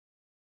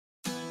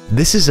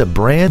This is a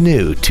brand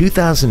new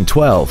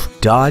 2012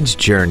 Dodge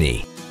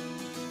Journey.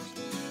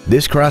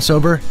 This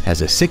crossover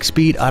has a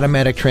 6-speed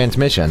automatic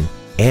transmission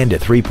and a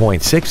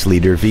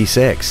 3.6-liter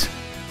V6.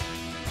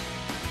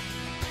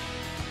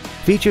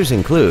 Features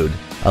include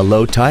a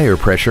low tire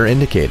pressure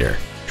indicator,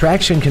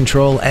 traction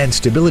control and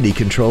stability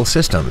control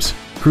systems,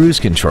 cruise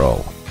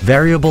control,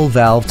 variable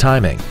valve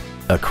timing,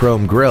 a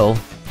chrome grille,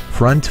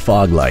 front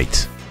fog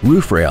lights,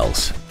 roof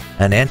rails,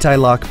 an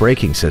anti-lock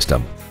braking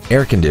system,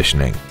 air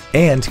conditioning,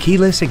 and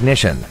keyless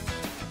ignition.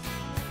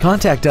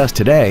 Contact us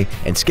today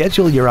and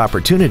schedule your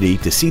opportunity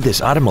to see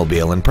this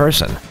automobile in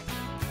person.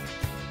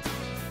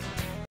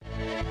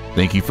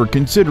 Thank you for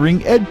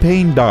considering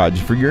Payne Dodge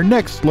for your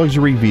next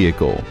luxury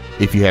vehicle.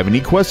 If you have any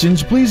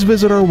questions, please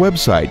visit our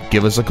website,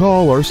 give us a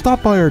call, or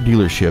stop by our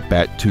dealership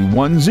at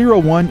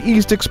 2101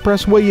 East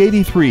Expressway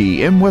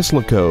 83 in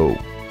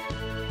Weslaco.